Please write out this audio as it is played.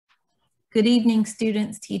Good evening,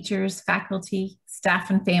 students, teachers, faculty, staff,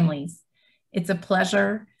 and families. It's a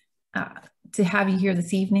pleasure to have you here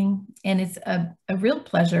this evening, and it's a real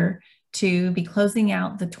pleasure to be closing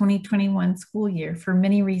out the 2021 school year for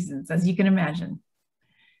many reasons, as you can imagine.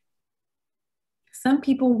 Some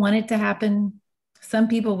people want it to happen, some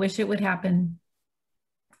people wish it would happen,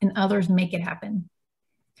 and others make it happen.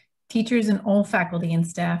 Teachers and all faculty and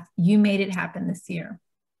staff, you made it happen this year.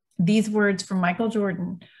 These words from Michael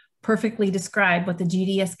Jordan perfectly describe what the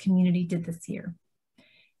GDS community did this year.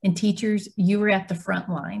 And teachers, you were at the front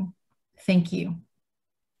line. Thank you.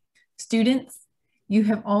 Students, you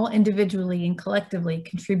have all individually and collectively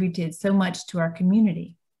contributed so much to our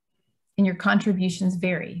community, and your contributions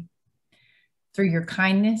vary. Through your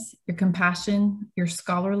kindness, your compassion, your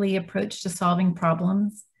scholarly approach to solving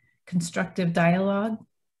problems, constructive dialogue,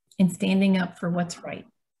 and standing up for what's right.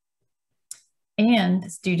 And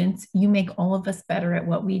students, you make all of us better at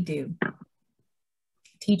what we do.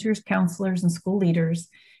 Teachers, counselors, and school leaders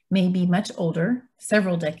may be much older,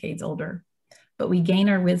 several decades older, but we gain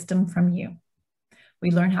our wisdom from you. We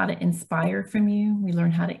learn how to inspire from you, we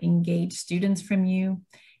learn how to engage students from you,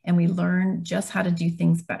 and we learn just how to do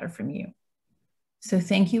things better from you. So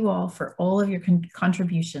thank you all for all of your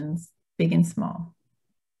contributions, big and small.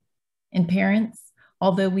 And parents,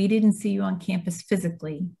 although we didn't see you on campus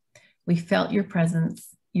physically, we felt your presence,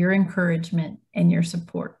 your encouragement, and your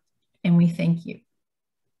support, and we thank you.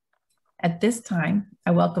 At this time, I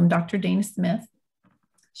welcome Dr. Dana Smith.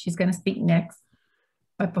 She's going to speak next,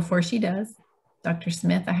 but before she does, Dr.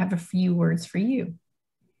 Smith, I have a few words for you.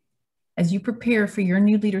 As you prepare for your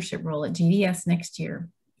new leadership role at GDS next year,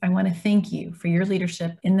 I want to thank you for your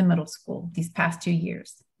leadership in the middle school these past 2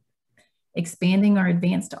 years. Expanding our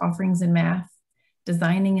advanced offerings in math,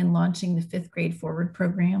 designing and launching the 5th grade forward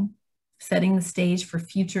program, setting the stage for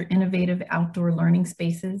future innovative outdoor learning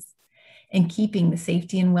spaces, and keeping the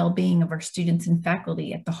safety and well-being of our students and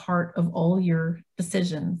faculty at the heart of all your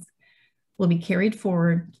decisions will be carried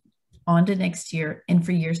forward on to next year and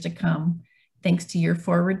for years to come, thanks to your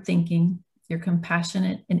forward thinking, your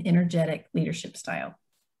compassionate and energetic leadership style.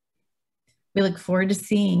 We look forward to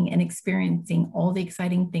seeing and experiencing all the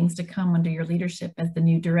exciting things to come under your leadership as the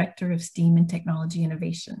new Director of STEAM and Technology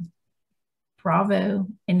Innovation. Bravo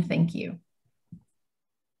and thank you.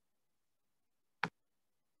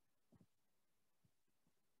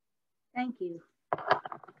 Thank you.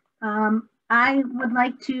 I would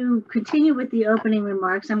like to continue with the opening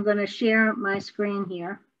remarks. I'm going to share my screen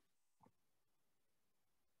here.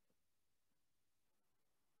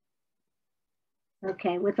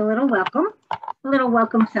 Okay, with a little welcome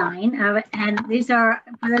sign. And these are,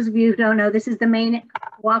 for those of you who don't know, this is the main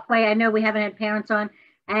walkway. I know we haven't had parents on,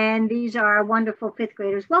 and these are wonderful 5th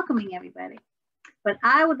graders welcoming everybody. But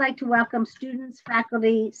I would like to welcome students,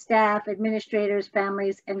 faculty, staff, administrators,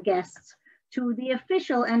 families, and guests to the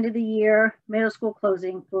official end of the year middle school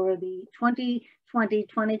closing for the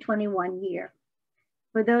 2020-2021 year.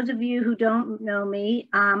 For those of you who don't know me,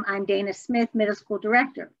 I'm Dana Smith, middle school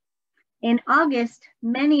director. In August,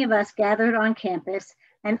 many of us gathered on campus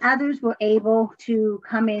and others were able to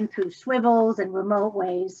come in through swivels and remote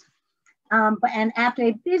ways. And after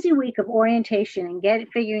a busy week of orientation and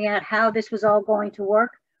figuring out how this was all going to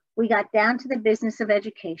work, we got down to the business of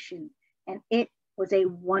education, and it was a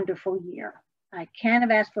wonderful year. I can't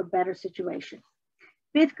have asked for a better situation.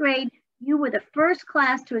 5th grade, you were the first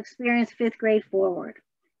class to experience 5th grade forward.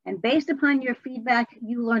 And based upon your feedback,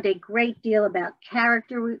 you learned a great deal about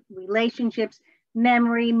character, relationships,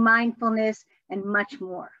 memory, mindfulness, and much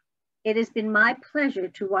more. It has been my pleasure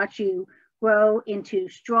to watch you grow into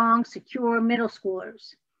strong, secure middle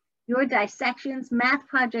schoolers. Your dissections, math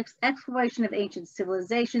projects, exploration of ancient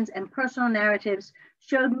civilizations, and personal narratives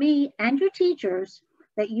showed me and your teachers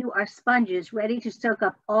that you are sponges ready to soak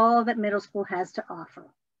up all that middle school has to offer.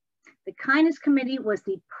 The Kindness Committee was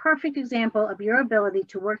the perfect example of your ability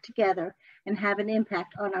to work together and have an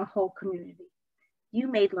impact on our whole community. You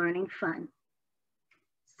made learning fun.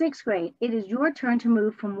 6th grade, it is your turn to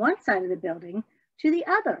move from one side of the building to the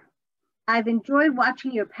other. I've enjoyed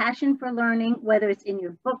watching your passion for learning, whether it's in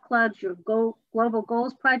your book clubs, your global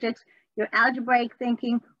goals projects, your algebraic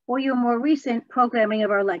thinking, or your more recent programming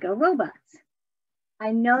of our Lego robots.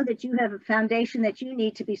 I know that you have a foundation that you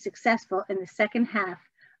need to be successful in the second half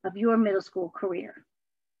of your middle school career.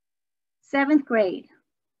 7th grade,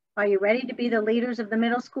 are you ready to be the leaders of the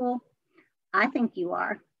middle school? I think you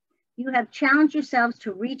are. You have challenged yourselves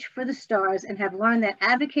to reach for the stars and have learned that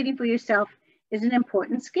advocating for yourself is an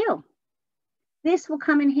important skill. This will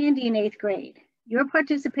come in handy in 8th grade. Your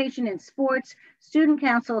participation in sports, student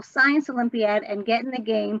council, science Olympiad, and Get in the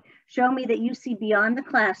Game show me that you see beyond the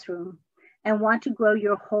classroom and want to grow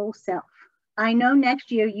your whole self. I know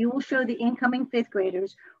next year you will show the incoming fifth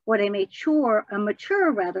graders what a mature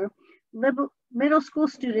middle school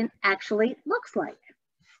student actually looks like.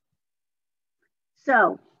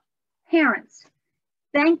 So, parents,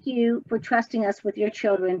 thank you for trusting us with your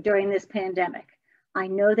children during this pandemic. I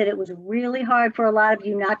know that it was really hard for a lot of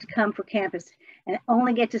you not to come for campus and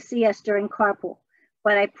only get to see us during carpool,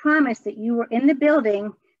 but I promise that you were in the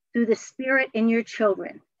building through the spirit in your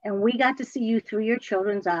children, and we got to see you through your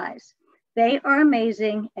children's eyes. They are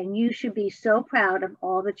amazing, and you should be so proud of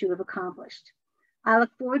all that you have accomplished. I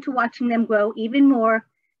look forward to watching them grow even more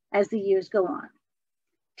as the years go on.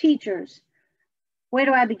 Teachers, where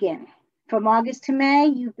do I begin? From August to May,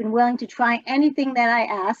 you've been willing to try anything that I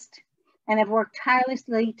asked and have worked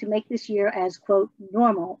tirelessly to make this year as, quote,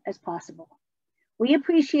 normal as possible. We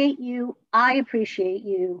appreciate you, I appreciate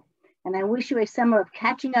you, and I wish you a summer of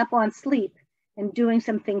catching up on sleep and doing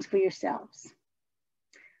some things for yourselves.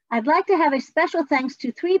 I'd like to have a special thanks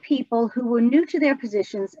to 3 people who were new to their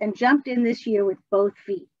positions and jumped in this year with both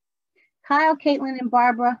feet. Kyle, Caitlin, and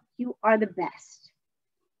Barbara, you are the best.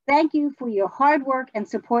 Thank you for your hard work and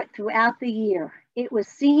support throughout the year. It was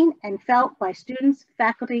seen and felt by students,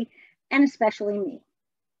 faculty, and especially me.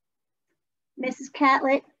 Mrs.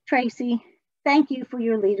 Catlett, Tracy, thank you for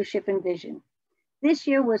your leadership and vision. This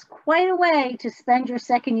year was quite a way to spend your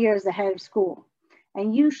second year as the head of school,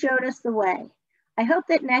 and you showed us the way. I hope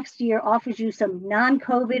that next year offers you some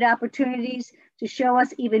non-COVID opportunities to show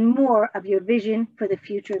us even more of your vision for the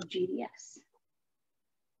future of GDS.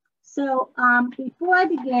 So before I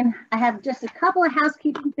begin, I have just a couple of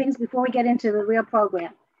housekeeping things before we get into the real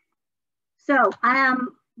program. So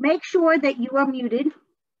make sure that you are muted.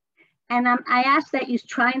 And I ask that you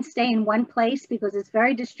try and stay in one place because it's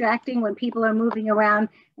very distracting when people are moving around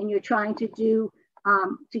and you're trying to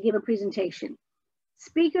give a presentation.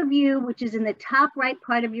 Speaker view, which is in the top right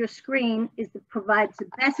part of your screen, provides the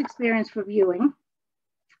best experience for viewing.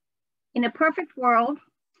 In a perfect world,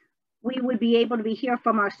 we would be able to hear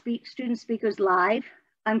from our student speakers live.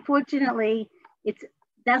 Unfortunately, it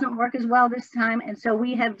doesn't work as well this time, and so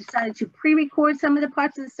we have decided to pre-record some of the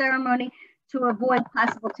parts of the ceremony to avoid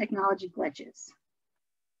possible technology glitches.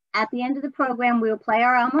 At the end of the program, we will play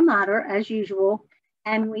our alma mater as usual,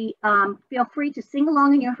 and we feel free to sing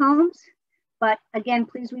along in your homes, but again,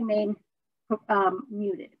 please remain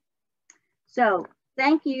muted. So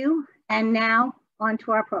thank you, and now on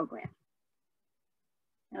to our program.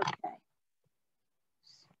 Okay.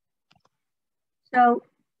 So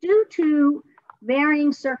due to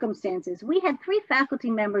varying circumstances, we had 3 faculty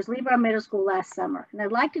members leave our middle school last summer, and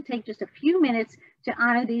I'd like to take just a few minutes to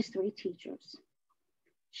honor these 3 teachers.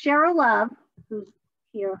 Cheryl Love, who's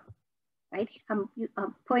here, right? I'm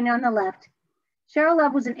pointing on the left. Cheryl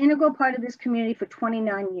Love was an integral part of this community for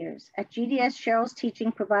 29 years. At GDS, Cheryl's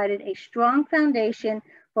teaching provided a strong foundation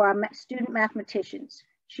for our student mathematicians.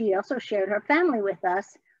 She also shared her family with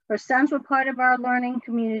us. Her sons were part of our learning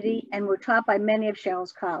community and were taught by many of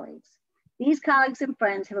Cheryl's colleagues. These colleagues and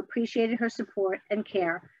friends have appreciated her support and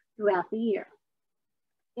care throughout the year.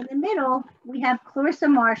 In the middle, we have Clarissa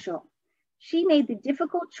Marshall. She made the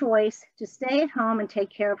difficult choice to stay at home and take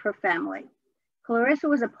care of her family. Clarissa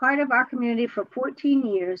was a part of our community for 14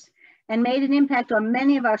 years and made an impact on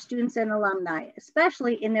many of our students and alumni,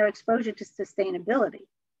 especially in their exposure to sustainability.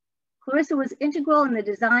 Clarissa was integral in the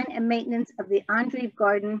design and maintenance of the Andreev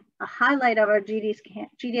Garden, a highlight of our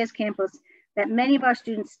GDS campus that many of our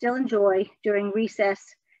students still enjoy during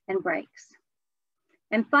recess and breaks.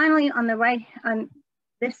 And finally, on the right,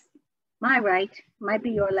 my right, might be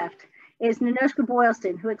your left, is Ninoshka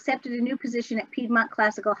Boylston, who accepted a new position at Piedmont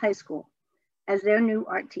Classical High School as their new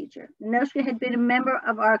art teacher. Ninoshka had been a member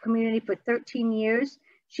of our community for 13 years.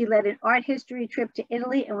 She led an art history trip to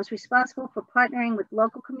Italy and was responsible for partnering with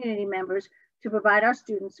local community members to provide our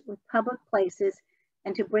students with public places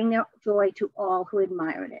and to bring their joy to all who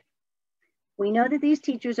admired it. We know that these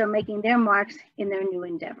teachers are making their marks in their new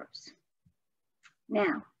endeavors.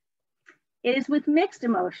 Now, it is with mixed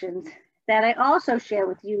emotions that I also share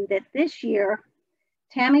with you that this year,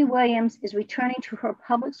 Tammy Williams is returning to her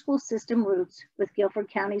public school system roots with Guilford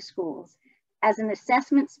County Schools as an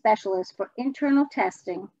assessment specialist for internal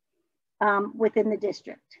testing within the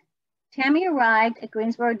district. Tammy arrived at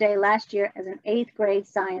Greensboro Day last year as an 8th grade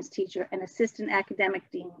science teacher and assistant academic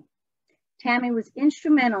dean. Tammy was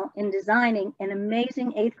instrumental in designing an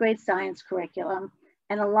amazing 8th grade science curriculum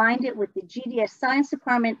and aligned it with the GDS Science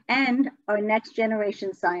Department and our next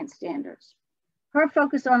generation science standards. Her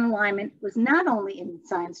focus on alignment was not only in the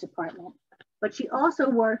science department, but she also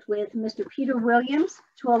worked with Mr. Peter Williams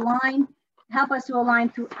to help us to align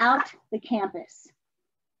throughout the campus.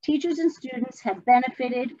 Teachers and students have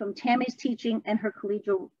benefited from Tammy's teaching and her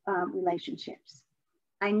collegial relationships.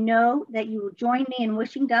 I know that you will join me in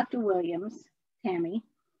wishing Dr. Williams, Tammy,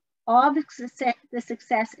 all the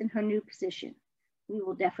success in her new position. We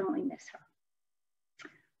will definitely miss her.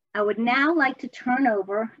 I would now like to turn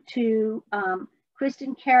over to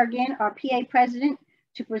Kristen Kerrigan, our PA president,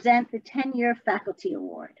 to present the 10-year faculty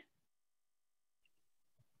award.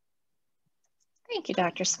 Thank you,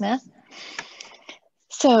 Dr. Smith.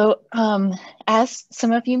 So as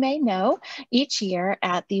some of you may know, each year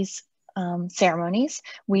at these ceremonies,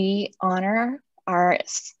 we honor our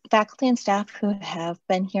faculty and staff who have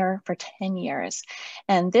been here for 10 years.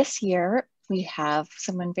 And this year, we have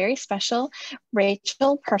someone very special,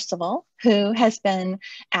 Rachel Percival, who has been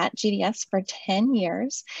at GDS for 10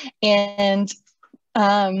 years. And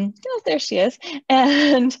oh, there she is.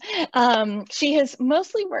 And she has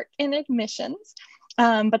mostly worked in admissions.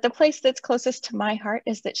 But the place that's closest to my heart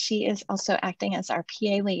is that she is also acting as our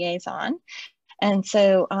PA liaison. And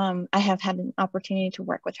so I have had an opportunity to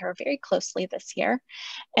work with her very closely this year.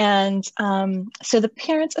 And so the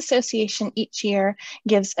Parents Association each year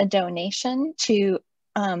gives a donation to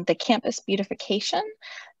the campus beautification.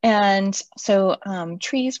 And so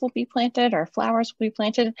trees will be planted or flowers will be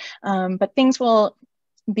planted, but things will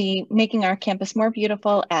be making our campus more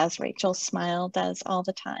beautiful, as Rachel's smile does all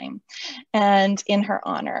the time, and in her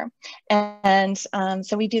honor. And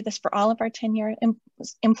so we do this for all of our 10-year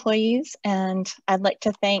employees, and I'd like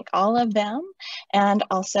to thank all of them and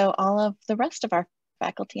also all of the rest of our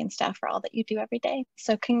faculty and staff for all that you do every day.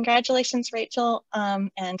 So congratulations, Rachel,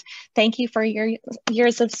 and thank you for your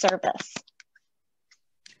years of service.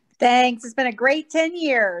 Thanks. It's been a great 10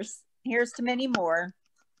 years. Here's to many more.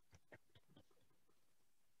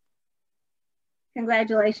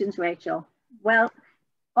 Congratulations, Rachel. Well,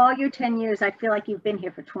 all your 10 years, I feel like you've been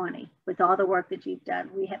here for 20 with all the work that you've done.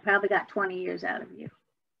 We have probably got 20 years out of you.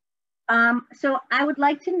 So I would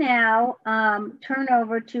like to now turn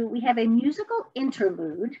over to, we have a musical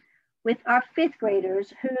interlude with our 5th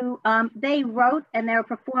graders who they wrote and they're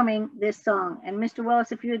performing this song. And Mr.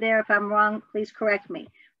 Willis, if you're there, if I'm wrong, please correct me.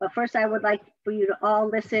 But first I would like for you to all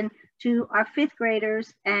listen to our 5th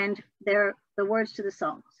graders and the words to the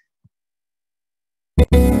songs.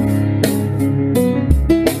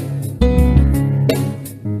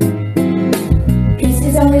 Peace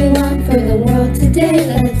is all we want for the world today.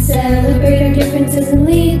 Let's celebrate our differences and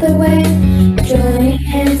lead the way. Joining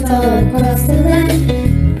hands all across the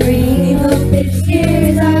land, bringing hope this year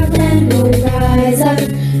is our plan. We'll rise up,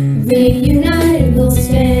 reunited, we'll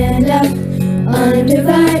stand up,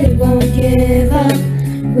 undivided, won't give up.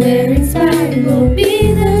 We're inspired, we'll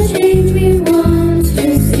be the change we want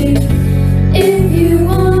to see. If you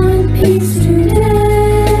want peace today,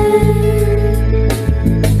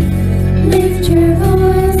 lift your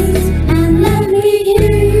voice and let me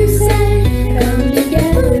hear you say, come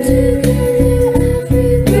together,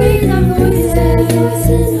 raise our voices in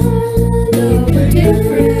harmony. Though we're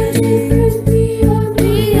different, we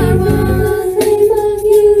are one.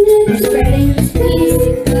 We're spreading peace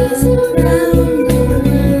around the world,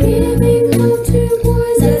 giving hope to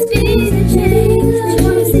boys. Let's be the change I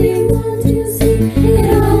want to see. It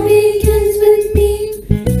all begins with me.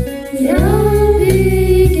 It all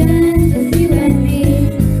begins with you and me.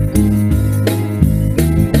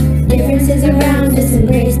 Differences around us,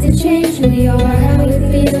 embrace the change. We are how we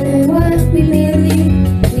feel and what we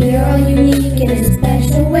believe. We are all unique in a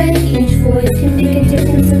special way. Each voice can make a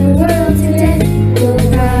difference in the world today. We'll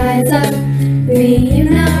rise up,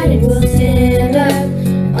 reunited, we'll stand up,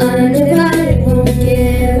 undivided, won't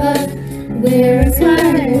give up. We're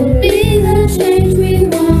inspired, we'll be the change we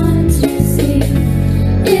want to see.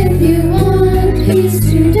 If you want peace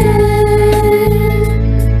today,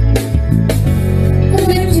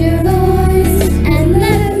 lift your voice and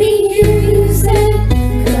let me hear you say,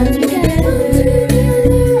 come together,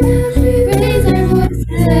 raise our voices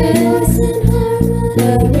in harmony.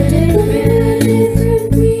 Though we're different,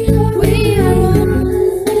 we are one.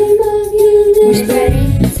 We're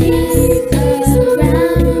spreading peace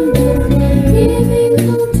around the world, giving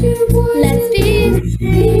hope to boys. Let's be the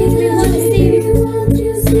change we want to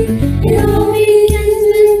see. It all begins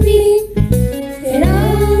with me. It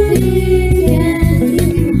all begins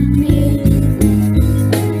with me.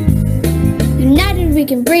 United we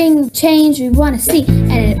can bring change we want to see,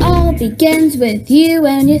 and it all begins with you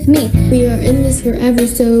and with me. We are in this forever,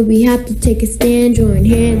 so we have to take a stand, join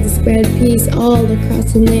hands and spread peace all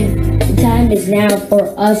across the land. The time is now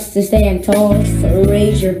for us to stand tall, so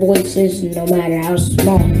raise your voices no matter how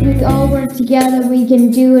small. We all work together, we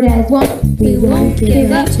can do it as one. We won't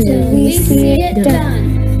give up till we see it done.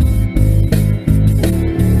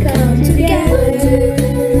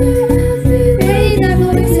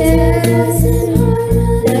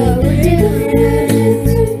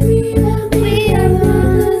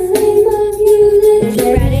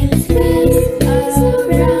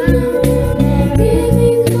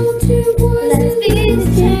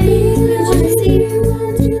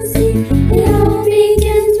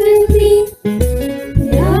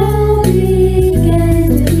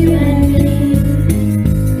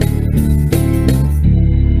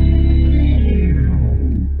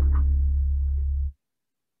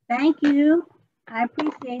 you. I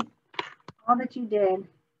appreciate all that you did.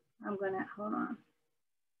 I'm gonna, hold on.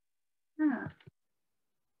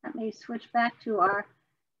 Let me switch back to our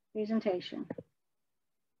presentation.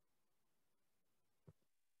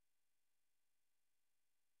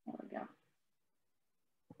 There we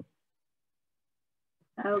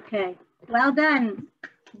go. Okay, well done.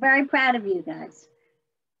 Very proud of you guys.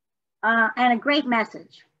 And a great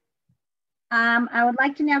message. I would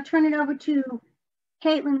like to now turn it over to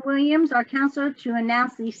Caitlin Williams, our counselor, to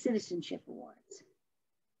announce the Citizenship Awards.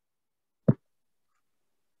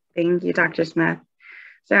 Thank you, Dr. Smith.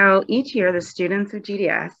 So each year, the students of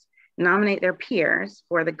GDS nominate their peers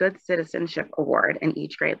for the Good Citizenship Award in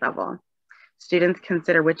each grade level. Students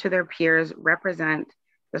consider which of their peers represent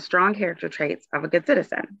the strong character traits of a good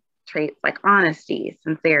citizen. Traits like honesty,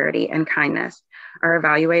 sincerity, and kindness are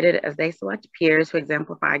evaluated as they select peers who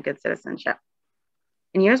exemplify good citizenship.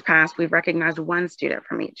 In years past, we've recognized one student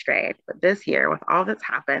from each grade, but this year, with all that's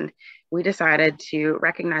happened, we decided to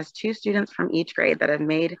recognize 2 students from each grade that have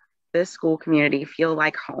made this school community feel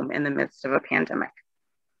like home in the midst of a pandemic,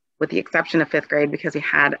 with the exception of 5th grade because we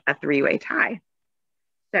had a 3-way tie.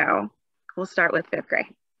 So we'll start with 5th grade.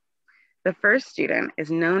 The first student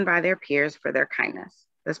is known by their peers for their kindness.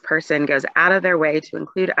 This person goes out of their way to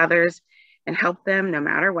include others and help them no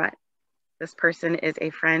matter what. This person is a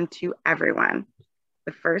friend to everyone.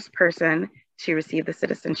 The first person to receive the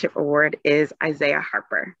Citizenship Award is Isaiah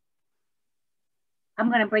Harper. I'm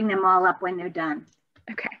going to bring them all up when they're done.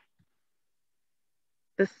 Okay.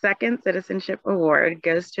 The second Citizenship Award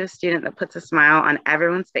goes to a student that puts a smile on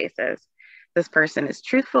everyone's faces. This person is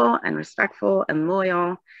truthful and respectful and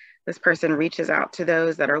loyal. This person reaches out to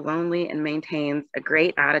those that are lonely and maintains a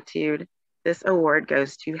great attitude. This award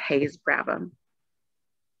goes to Hayes Brabham.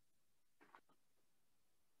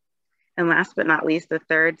 And last but not least, the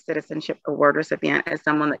third Citizenship Award recipient is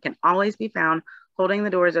someone that can always be found holding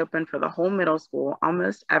the doors open for the whole middle school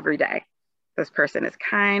almost every day. This person is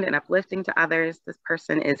kind and uplifting to others. This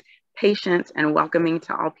person is patient and welcoming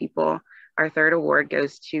to all people. Our third award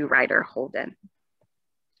goes to Ryder Holden.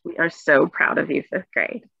 We are so proud of you, 5th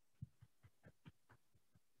grade.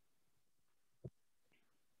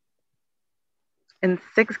 In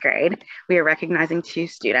 6th grade, we are recognizing 2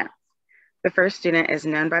 students. The first student is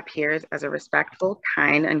known by peers as a respectful,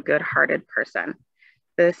 kind, and good-hearted person.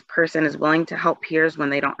 This person is willing to help peers when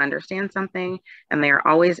they don't understand something, and they are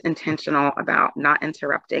always intentional about not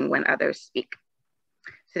interrupting when others speak.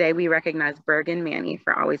 Today, we recognize Bergen Manny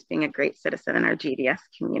for always being a great citizen in our GDS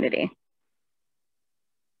community.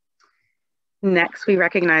 Next, we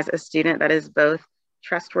recognize a student that is both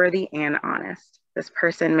trustworthy and honest. This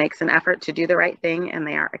person makes an effort to do the right thing, and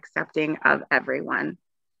they are accepting of everyone.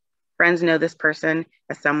 Friends know this person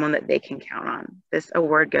as someone that they can count on. This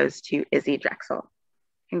award goes to Izzy Drexel.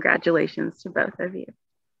 Congratulations to both of you.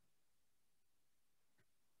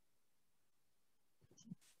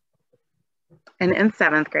 And in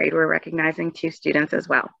 7th grade, we're recognizing 2 students as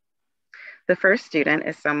well. The first student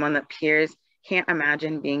is someone that peers can't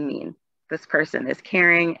imagine being mean. This person is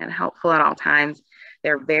caring and helpful at all times.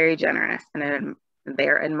 They're very generous and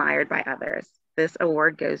they're admired by others. This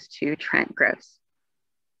award goes to Trent Gross.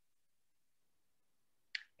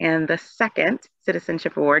 And the second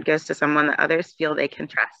Citizenship Award goes to someone that others feel they can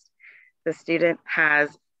trust. The student has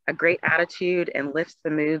a great attitude and lifts the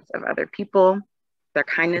moods of other people. Their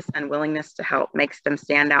kindness and willingness to help makes them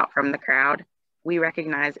stand out from the crowd. We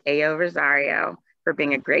recognize Ayo Rosario for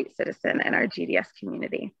being a great citizen in our GDS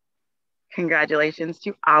community. Congratulations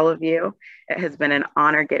to all of you. It has been an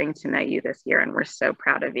honor getting to know you this year, and we're so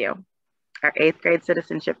proud of you. Our 8th grade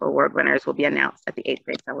Citizenship Award winners will be announced at the 8th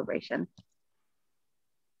grade celebration.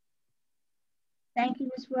 Thank you,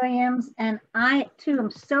 Ms. Williams. And I, too,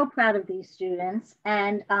 am so proud of these students,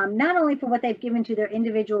 and not only for what they've given to their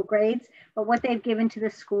individual grades, but what they've given to the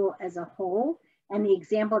school as a whole and the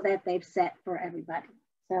example that they've set for everybody.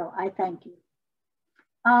 So I thank you.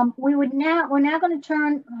 We're now going to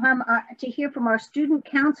turn to hear from our Student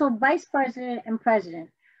Council Vice President and President.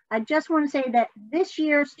 I just want to say that this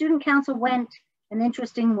year, Student Council went an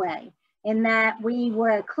interesting way, in that we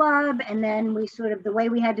were a club, and then we sort of, the way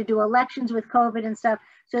we had to do elections with COVID and stuff.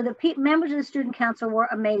 So the members of the Student Council were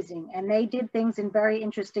amazing, and they did things in very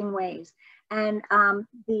interesting ways. And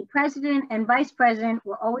the president and vice president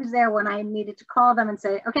were always there when I needed to call them and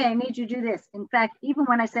say, okay, I need you to do this. In fact, even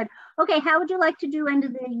when I said, okay, how would you like to do end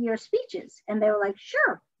of the year speeches? And they were like,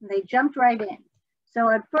 sure. And they jumped right in. So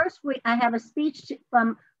at first, I have a speech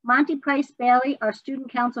from Monty Price Bailey, our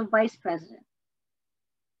Student Council Vice President.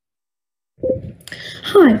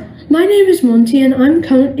 Hi, my name is Monty and I'm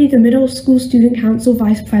currently the Middle School Student Council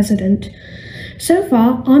Vice President. So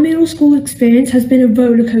far, our middle school experience has been a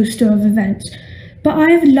roller coaster of events, but I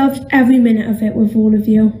have loved every minute of it with all of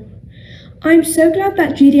you. I'm so glad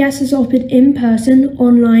that GDS has offered in-person,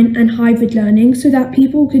 online, and hybrid learning so that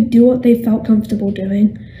people could do what they felt comfortable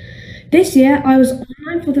doing. This year, I was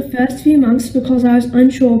online for the first few months because I was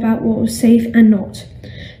unsure about what was safe and not.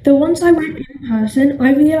 Though once I went in person,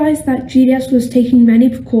 I realized that GDS was taking many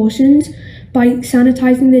precautions by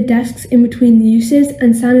sanitizing the desks in between the uses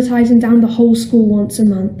and sanitizing down the whole school once a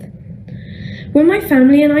month. When my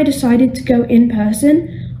family and I decided to go in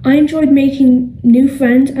person, I enjoyed making new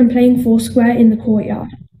friends and playing Foursquare in the courtyard.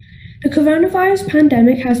 The coronavirus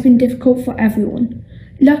pandemic has been difficult for everyone.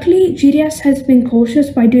 Luckily, GDS has been cautious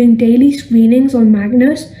by doing daily screenings on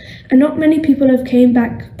Magnus, and not many people have came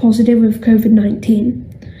back positive with COVID-19.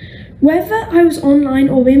 Whether I was online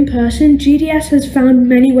or in person, GDS has found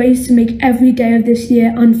many ways to make every day of this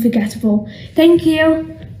year unforgettable. Thank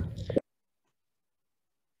you.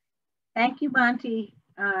 Thank you, Monty.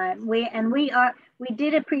 We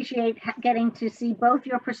did appreciate getting to see both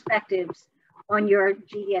your perspectives on your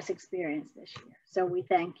GDS experience this year. So we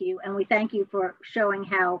thank you, and we thank you for showing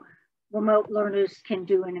how remote learners can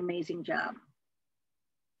do an amazing job.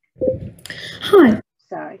 Hi.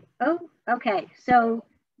 Sorry. Oh, okay. So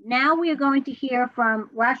now we are going to hear from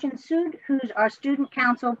Roshan Sood, who's our Student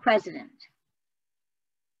Council President.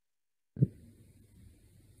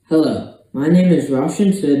 Hello, my name is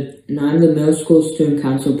Roshan Sood, and I'm the Middle School Student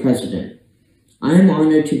Council President. I am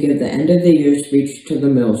honored to give the end of the year speech to the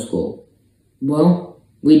middle school. Well,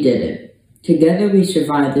 we did it. Together we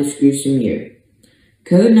survived this gruesome year.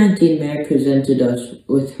 COVID-19 may have presented us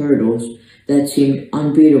with hurdles that seemed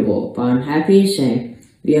unbeatable, but I'm happy to say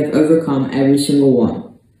we have overcome every single one.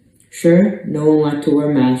 Sure, no one liked to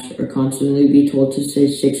wear masks or constantly be told to stay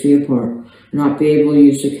 6 feet apart or not be able to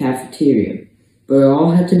use the cafeteria, but it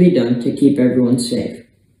all had to be done to keep everyone safe.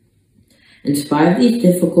 In spite of these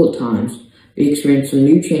difficult times, we experienced some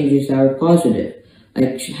new changes that were positive,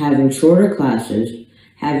 like having shorter classes,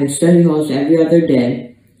 having study halls every other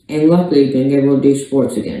day, and luckily being able to do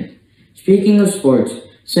sports again. Speaking of sports,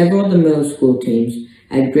 several of the middle school teams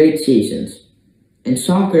had great seasons. In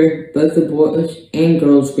soccer, both the boys and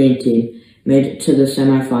girls green team made it to the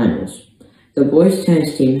semifinals. The boys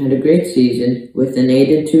tennis team had a great season with an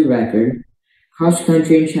 8-2 record. Cross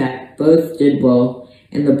country and track both did well,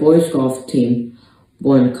 and the boys golf team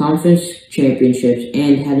won conference championships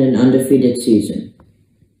and had an undefeated season.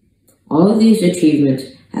 All of these achievements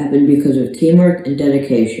happened because of teamwork and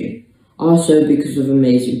dedication, also because of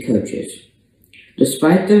amazing coaches.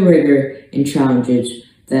 Despite the rigor and challenges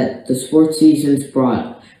that the sports seasons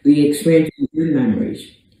brought, we experienced good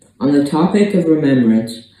memories. On the topic of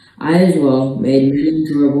remembrance, I as well made many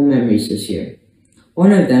enjoyable memories this year.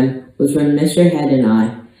 One of them was when Mr. Head and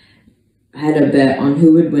I had a bet on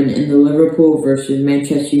who would win in the Liverpool versus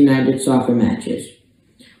Manchester United soccer matches,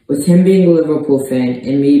 with him being a Liverpool fan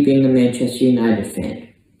and me being a Manchester United fan.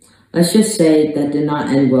 Let's just say that did not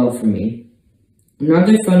end well for me.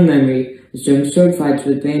 Another fun memory was doing sword fights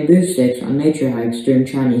with bamboo sticks on nature hikes during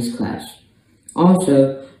Chinese class.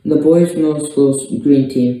 Also, the boys' middle school's green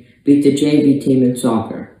team beat the JV team in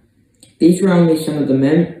soccer. These were only some of the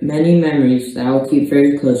many memories that I will keep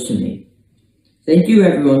very close to me. Thank you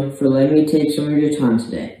everyone for letting me take some of your time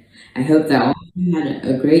today. I hope that all of you had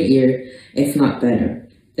a great year, if not better.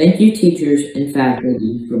 Thank you teachers and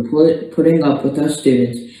faculty for putting up with us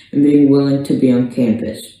students and being willing to be on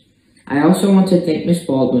campus. I also want to thank Ms.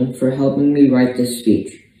 Baldwin for helping me write this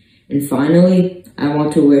speech. And finally, I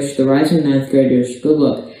want to wish the rising 9th graders good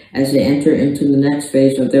luck as they enter into the next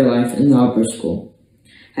phase of their life in the upper school.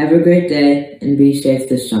 Have a great day and be safe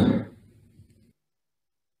this summer.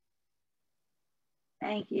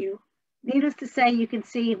 Thank you. Needless to say, you can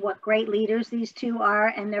see what great leaders these two are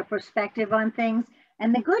and their perspective on things.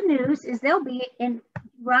 And the good news is they'll be in,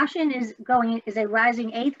 Roshan is a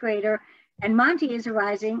rising 8th grader and Monty is a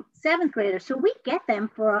rising 7th grader. So we get them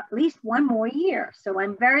for at least one more year. So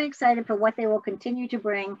I'm very excited for what they will continue to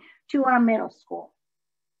bring to our middle school.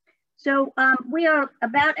 So we are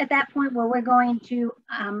about at that point where we're going to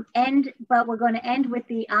end, but we're going to end with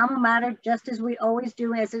the alma mater, just as we always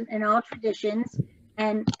do as in all traditions.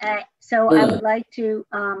 And so I would like to,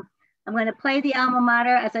 I'm going to play the alma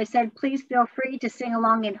mater. As I said, please feel free to sing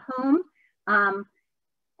along at home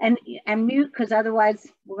and mute, because otherwise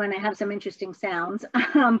we're going to have some interesting sounds.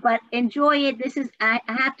 But enjoy it. This is, I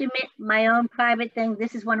have to admit, my own private thing.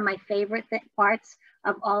 This is one of my favorite parts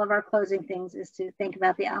of all of our closing things, is to think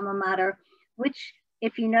about the alma mater, which,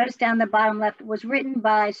 if you notice down the bottom left, was written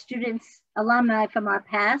by students, alumni from our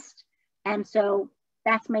past. And so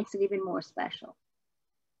that makes it even more special.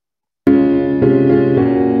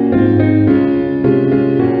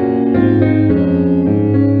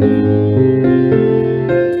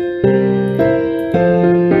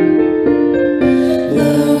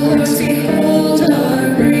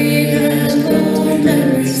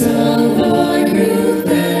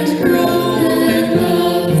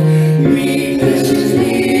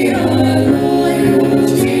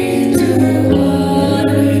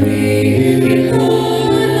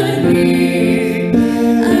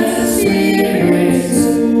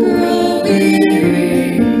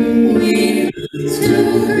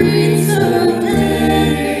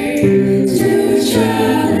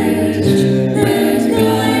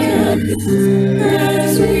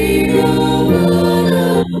 As we go on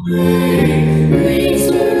away,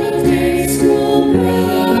 Greensboro Day School,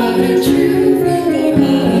 proud and true, for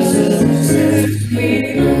our success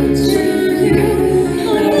we look to you.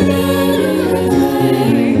 On the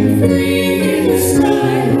high, free in the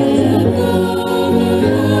sky, above our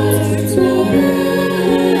hearts forever.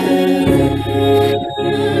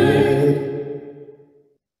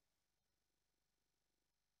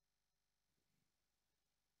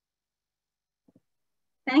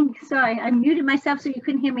 Sorry, I muted myself so you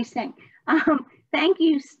couldn't hear me sing. Thank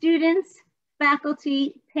you, students,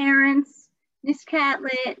 faculty, parents, Ms.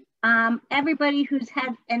 Catlett, everybody who's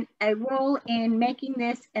had a role in making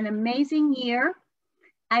this an amazing year.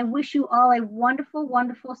 I wish you all a wonderful,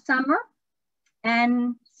 wonderful summer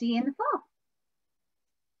and see you in the fall.